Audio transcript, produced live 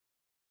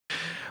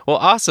Well,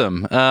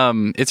 awesome.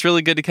 It's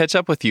really good to catch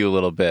up with you a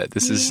little bit.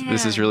 This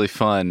is really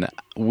fun.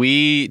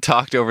 We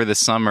talked over the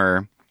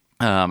summer.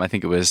 I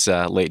think it was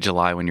late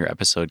July when your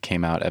episode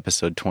came out,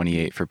 episode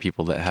 28 for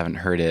people that haven't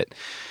heard it.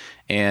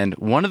 And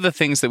one of the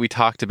things that we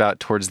talked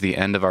about towards the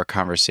end of our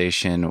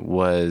conversation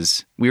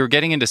was we were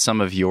getting into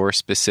some of your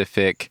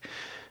specific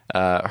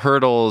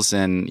hurdles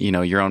and,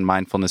 your own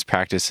mindfulness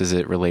practice as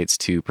it relates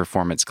to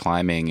performance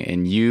climbing.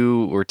 And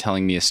you were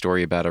telling me a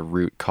story about a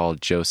route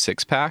called Joe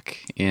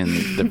SixPack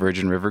in the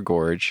Virgin River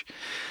Gorge,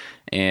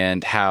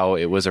 and how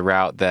it was a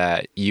route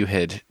that you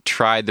had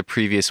tried the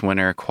previous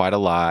winter quite a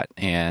lot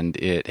and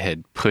it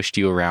had pushed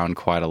you around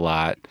quite a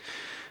lot.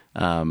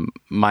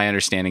 My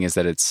understanding is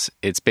that it's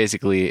a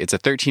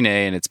 13A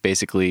and it's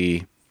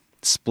basically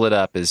split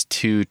up as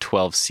two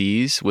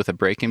 12Cs with a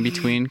break in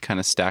between, kind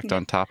of stacked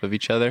on top of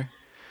each other.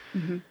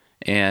 Mm-hmm.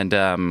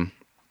 And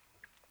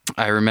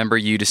I remember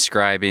you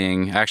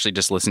describing, I actually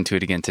just listened to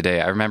it again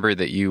today. I remember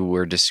that you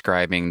were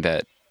describing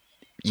that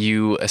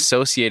you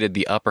associated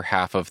the upper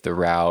half of the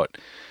route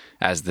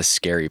as the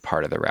scary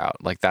part of the route.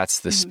 Like that's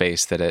the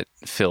space that it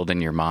filled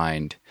in your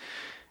mind.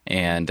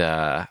 And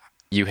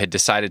you had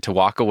decided to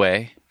walk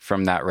away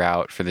from that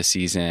route for the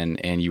season,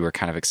 and you were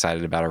kind of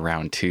excited about a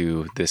round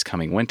 2 this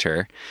coming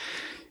winter.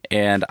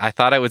 And I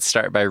thought I would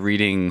start by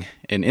reading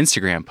an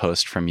Instagram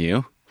post from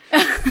you.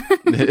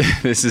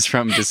 This is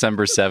from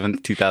December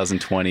 7th,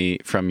 2020,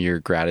 from your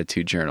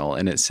gratitude journal.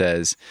 And it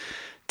says,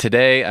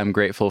 "Today, I'm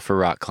grateful for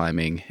rock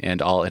climbing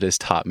and all it has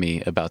taught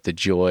me about the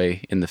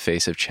joy in the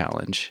face of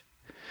challenge.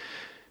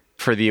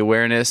 For the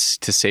awareness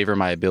to savor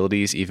my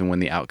abilities even when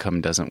the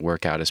outcome doesn't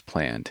work out as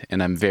planned.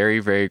 And I'm very,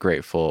 very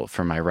grateful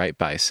for my right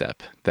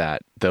bicep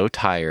that, though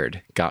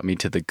tired, got me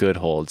to the good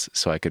holds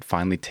so I could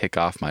finally tick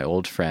off my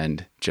old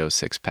friend, Joe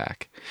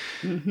SixPack.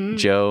 Mm-hmm.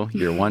 Joe,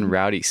 you're one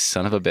rowdy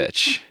son of a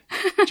bitch.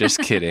 Just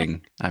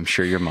kidding. I'm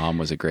sure your mom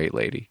was a great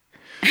lady."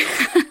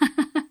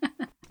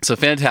 So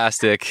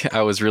fantastic.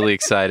 I was really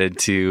excited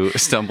to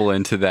stumble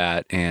into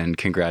that, and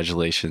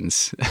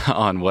congratulations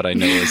on what I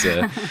know is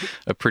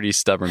a pretty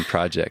stubborn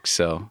project.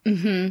 So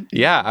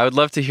yeah, I would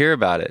love to hear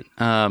about it.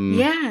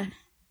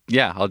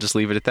 Yeah, I'll just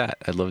leave it at that.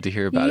 I'd love to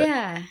hear about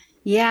it.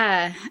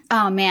 Yeah.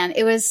 Oh man,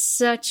 it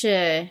was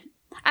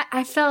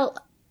I felt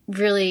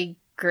really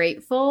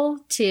grateful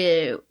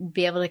to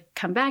be able to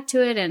come back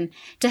to it and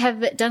to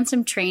have done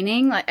some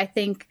training. Like I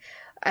think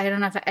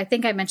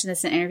I mentioned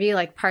this in an interview,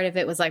 like part of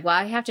it was like, well,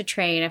 I have to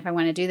train if I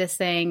want to do this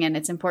thing and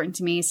it's important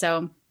to me.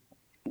 So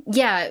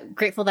yeah,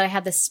 grateful that I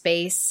had the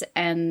space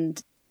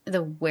and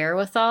the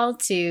wherewithal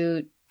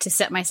to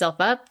set myself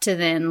up to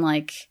then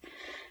like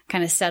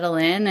kind of settle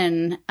in.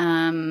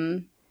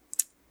 And,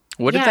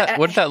 what did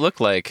that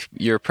look like,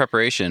 your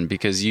preparation?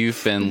 Because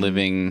you've been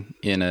living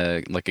in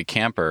a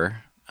camper,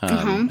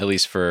 at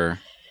least for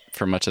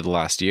much of the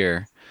last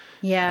year.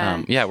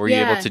 Yeah. Were you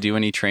able to do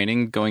any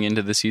training going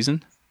into the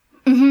season?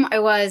 I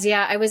was.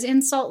 I was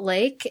in Salt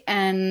Lake,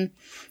 and,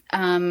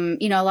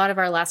 a lot of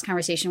our last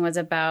conversation was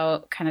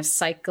about kind of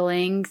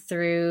cycling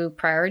through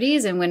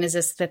priorities and when is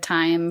this the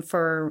time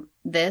for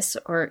this,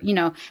 or,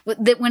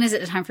 when is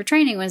it the time for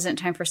training? When is it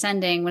time for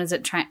sending? When is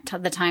it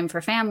the time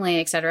for family,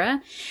 et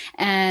cetera?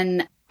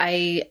 And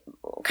I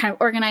kind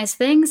of organized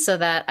things so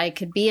that I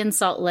could be in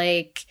Salt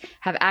Lake,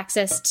 have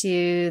access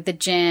to the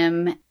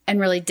gym, and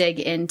really dig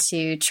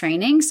into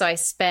training. So I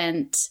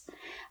spent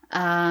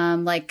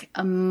like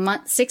a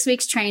month, 6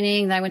 weeks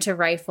training. Then I went to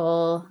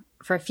rifle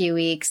for a few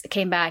weeks,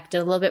 came back, did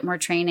a little bit more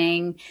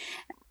training,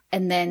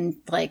 and then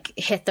like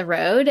hit the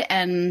road.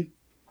 And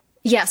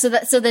yeah, so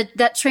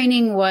that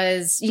training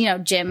was,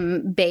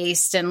 gym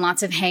based and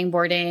lots of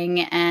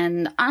hangboarding.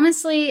 And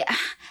honestly,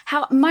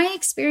 how my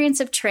experience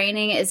of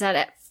training is that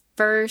at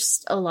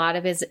first, a lot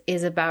of it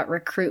is about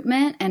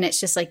recruitment, and it's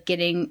just like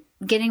getting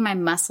my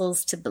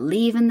muscles to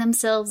believe in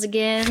themselves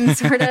again,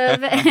 sort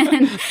of.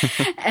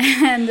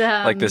 and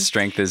like the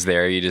strength is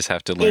there. You just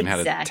have to learn how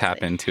to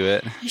tap into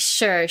it.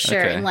 Sure.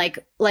 Okay. And like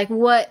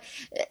what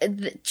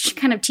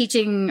kind of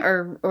teaching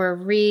or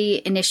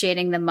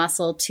reinitiating the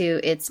muscle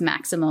to its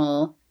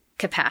maximal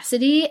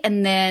capacity,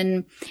 and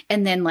then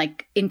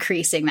like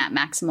increasing that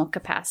maximal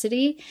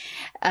capacity.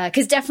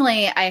 'Cause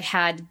definitely I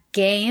had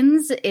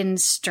gains in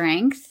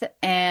strength.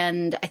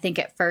 And I think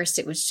at first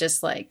it was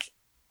just like,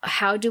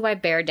 how do I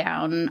bear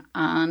down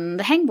on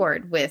the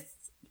hangboard with,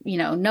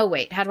 no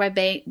weight? How do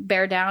I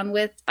bear down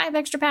with 5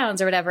 extra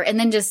pounds or whatever? And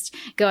then just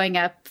going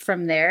up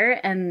from there.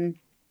 And,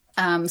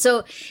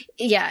 so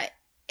yeah,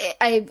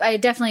 I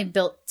definitely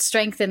built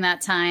strength in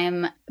that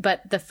time,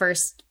 but the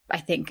first,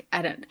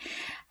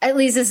 at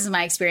least this is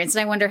my experience.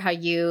 And I wonder how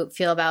you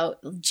feel about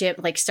gym,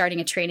 like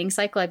starting a training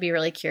cycle. I'd be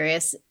really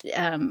curious,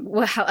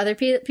 how other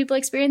people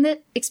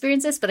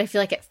experience this. But I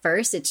feel like at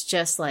first it's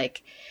just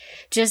like,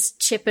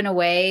 chipping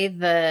away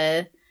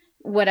the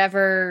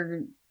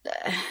whatever,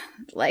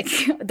 like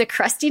the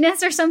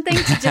crustiness or something,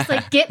 to just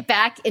like get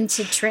back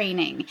into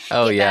training,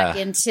 back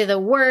into the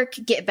work,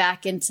 get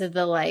back into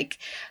the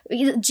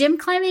gym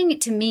climbing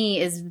to me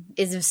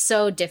is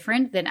so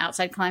different than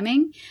outside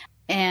climbing.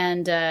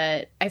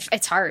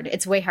 it's hard.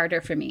 It's way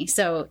harder for me.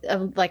 So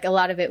like a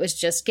lot of it was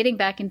just getting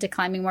back into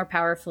climbing more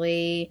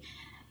powerfully.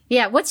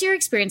 Yeah. What's your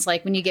experience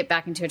like when you get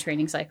back into a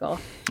training cycle?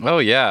 Oh,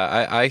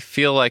 yeah. I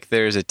feel like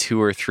there's a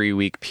 2 or 3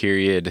 week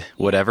period,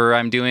 whatever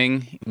I'm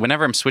doing,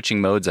 whenever I'm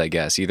switching modes, I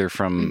guess, either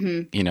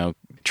from,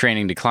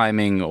 training to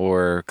climbing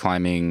or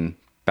climbing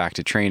back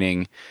to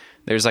training.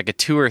 There's like a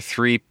 2 or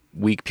 3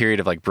 week period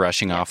of like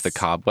brushing off the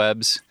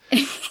cobwebs.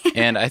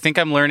 And I think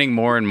I'm learning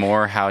more and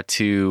more how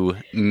to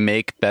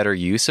make better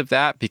use of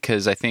that,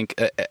 because I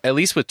think, at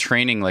least with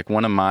training, like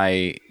one of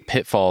my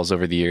pitfalls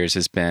over the years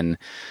has been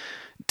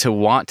to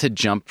want to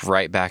jump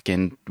right back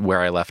in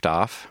where I left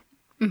off.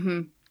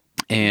 Mm-hmm.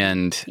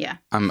 And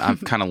I'm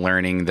kind of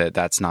learning that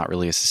that's not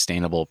really a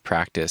sustainable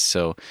practice.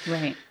 So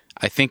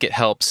I think it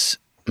helps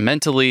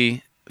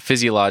mentally,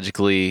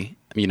 physiologically,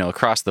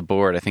 across the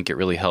board. I think it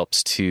really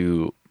helps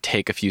to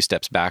take a few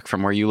steps back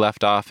from where you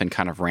left off and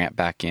kind of ramp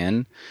back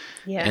in.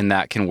 Yeah. And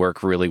that can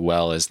work really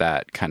well as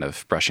that kind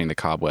of brushing the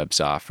cobwebs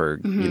off, or,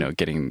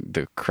 getting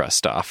the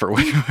crust off, or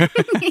whatever,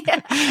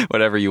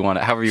 whatever you want,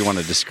 however you want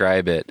to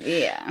describe it.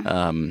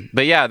 Yeah.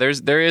 But yeah,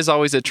 there is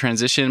always a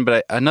transition.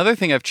 But another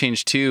thing I've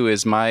changed too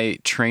is my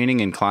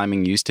training and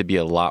climbing used to be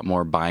a lot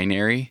more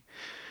binary.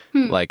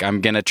 Like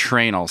I'm going to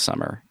train all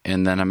summer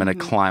and then I'm going to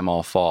climb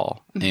all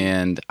fall.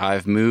 And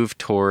I've moved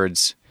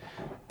towards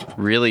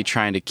really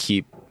trying to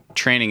keep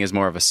training as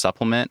more of a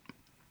supplement.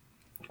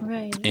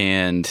 Right.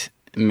 And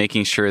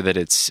making sure that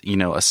it's,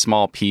 a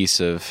small piece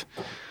of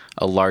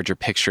a larger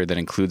picture that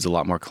includes a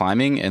lot more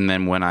climbing. And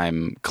then when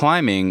I'm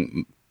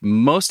climbing,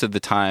 most of the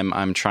time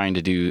I'm trying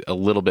to do a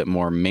little bit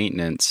more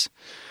maintenance,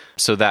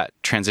 so that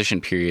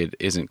transition period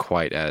isn't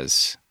quite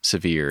as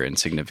severe and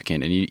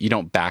significant, and you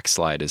don't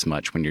backslide as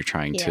much when you're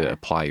trying to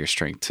apply your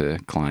strength to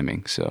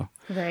climbing. So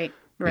right.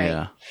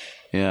 Yeah.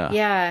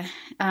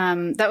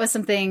 That was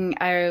something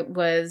I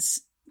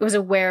was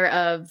aware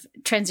of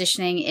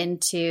transitioning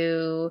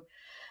into,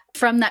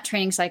 from that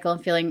training cycle,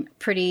 and feeling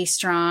pretty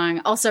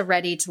strong, also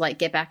ready to like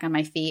get back on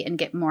my feet and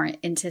get more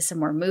into some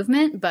more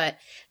movement, but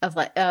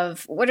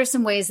of what are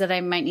some ways that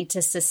I might need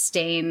to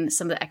sustain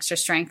some of the extra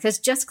strength, because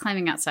just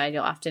climbing outside,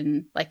 you'll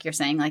often, like you're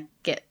saying, like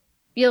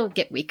you'll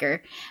get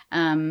weaker.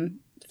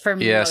 For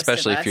most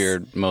especially of us. If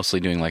you're mostly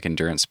doing like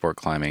endurance sport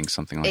climbing,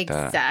 something like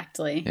that.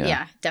 Exactly.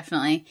 Yeah,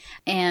 definitely.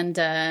 And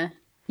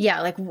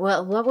like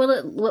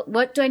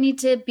what do I need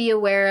to be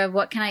aware of?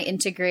 What can I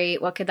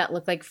integrate? What could that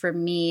look like for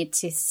me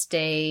to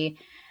stay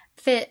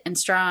fit and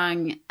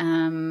strong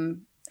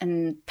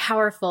and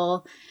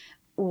powerful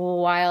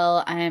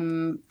while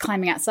I'm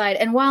climbing outside,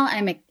 and while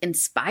I'm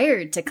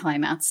inspired to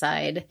climb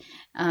outside?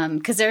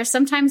 Because there are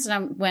some times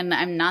when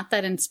I'm not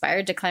that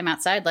inspired to climb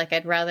outside. Like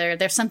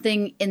there's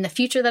something in the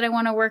future that I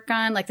want to work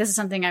on. Like this is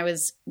something I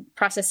was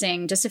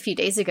processing just a few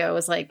days ago. It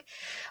was like,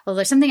 well,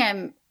 there's something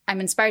I'm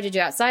inspired to do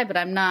outside, but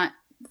I'm not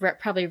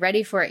probably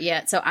ready for it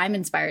yet. So I'm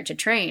inspired to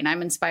train.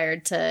 I'm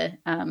inspired to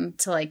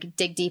like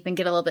dig deep and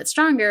get a little bit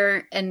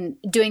stronger, and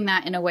doing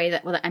that in a way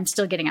that I'm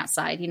still getting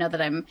outside,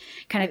 that I'm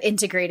kind of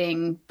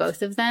integrating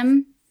both of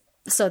them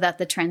so that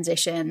the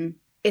transition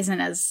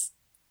isn't as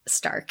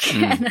stark.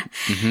 Yeah.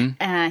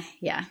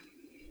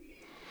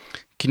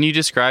 Can you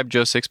describe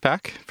Joe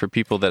SixPack for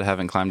people that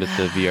haven't climbed at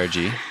the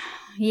VRG?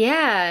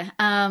 Yeah.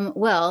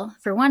 Well,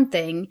 for one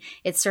thing,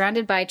 it's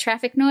surrounded by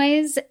traffic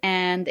noise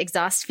and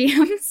exhaust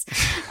fumes.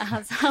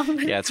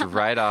 Yeah, it's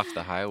right off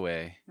the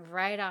highway.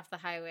 Right off the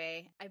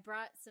highway. I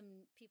brought some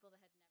people that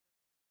had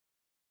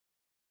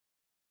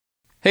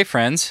never... Hey,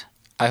 friends.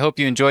 I hope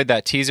you enjoyed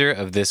that teaser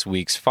of this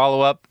week's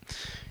follow-up.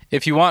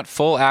 If you want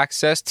full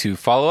access to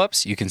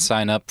follow-ups, you can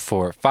sign up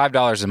for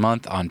 $5 a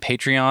month on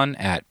Patreon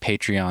at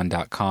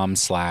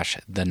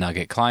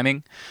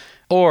patreon.com/thenuggetclimbing.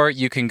 Or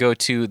you can go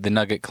to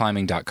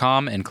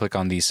thenuggetclimbing.com and click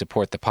on the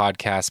support the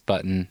podcast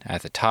button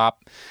at the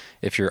top.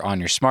 If you're on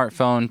your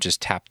smartphone, just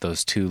tap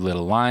those 2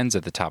 little lines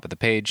at the top of the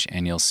page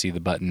and you'll see the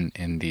button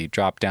in the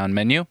drop-down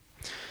menu.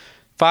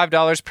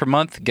 $5 per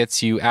month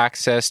gets you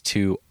access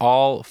to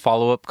all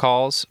follow-up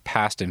calls,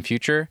 past and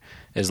future.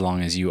 As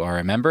long as you are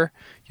a member,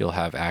 you'll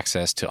have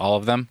access to all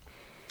of them.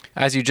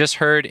 As you just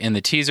heard in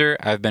the teaser,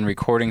 I've been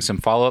recording some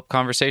follow-up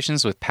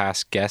conversations with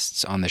past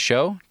guests on the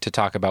show to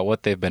talk about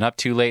what they've been up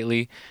to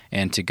lately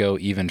and to go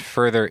even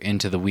further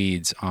into the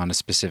weeds on a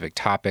specific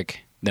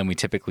topic than we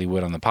typically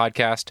would on the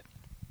podcast.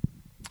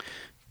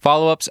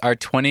 Follow-ups are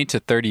 20 to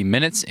 30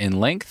 minutes in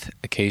length,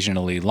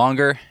 occasionally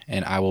longer,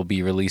 and I will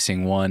be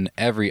releasing one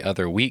every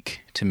other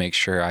week to make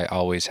sure I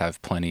always have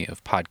plenty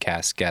of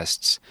podcast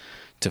guests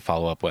to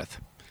follow up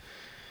with.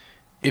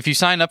 If you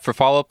sign up for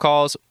follow-up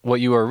calls, what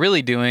you are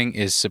really doing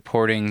is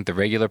supporting the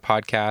regular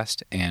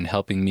podcast and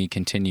helping me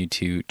continue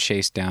to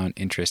chase down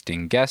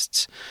interesting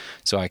guests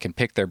so I can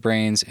pick their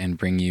brains and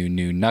bring you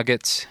new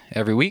nuggets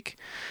every week.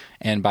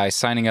 And by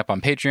signing up on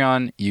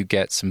Patreon, you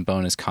get some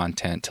bonus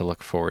content to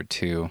look forward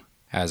to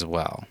as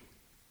well.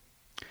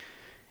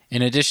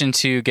 In addition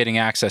to getting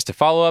access to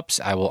follow-ups,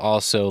 I will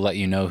also let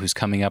you know who's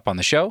coming up on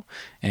the show,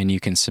 and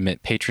you can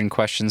submit patron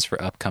questions for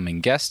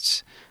upcoming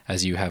guests,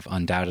 as you have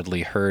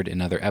undoubtedly heard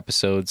in other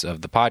episodes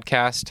of the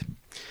podcast.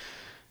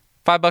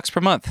 $5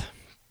 per month.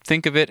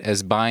 Think of it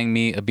as buying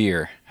me a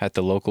beer at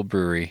the local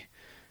brewery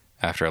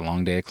after a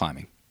long day of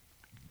climbing.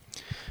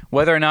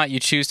 Whether or not you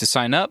choose to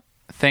sign up,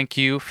 thank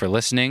you for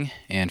listening,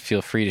 and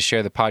feel free to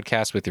share the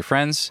podcast with your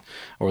friends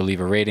or leave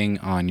a rating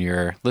on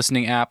your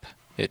listening app.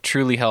 It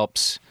truly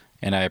helps,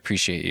 and I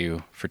appreciate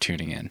you for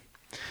tuning in.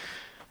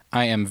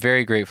 I am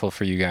very grateful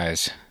for you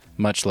guys.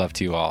 Much love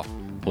to you all.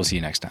 We'll see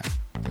you next time.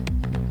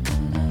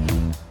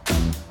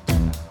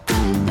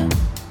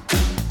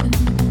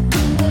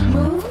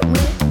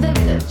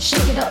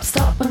 Shake it up,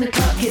 stop when the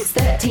clock hits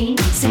 13.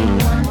 Sing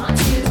 1,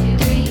 2,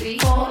 3,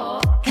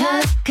 4.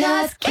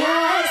 Cause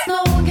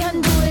no one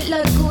can do it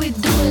like we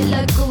do it,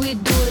 like we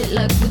do it,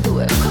 like we do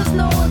it. Cause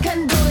no one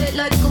can do it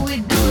like we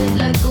do it,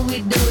 like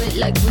we do it,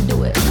 like we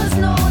do it. Cause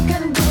no one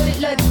can do it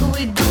like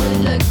we do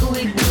it, like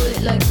we do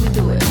it, like we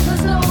do it.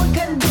 Cause no one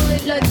can do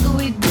it like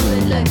we do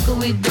it, like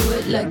we do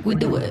it, like we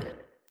do it.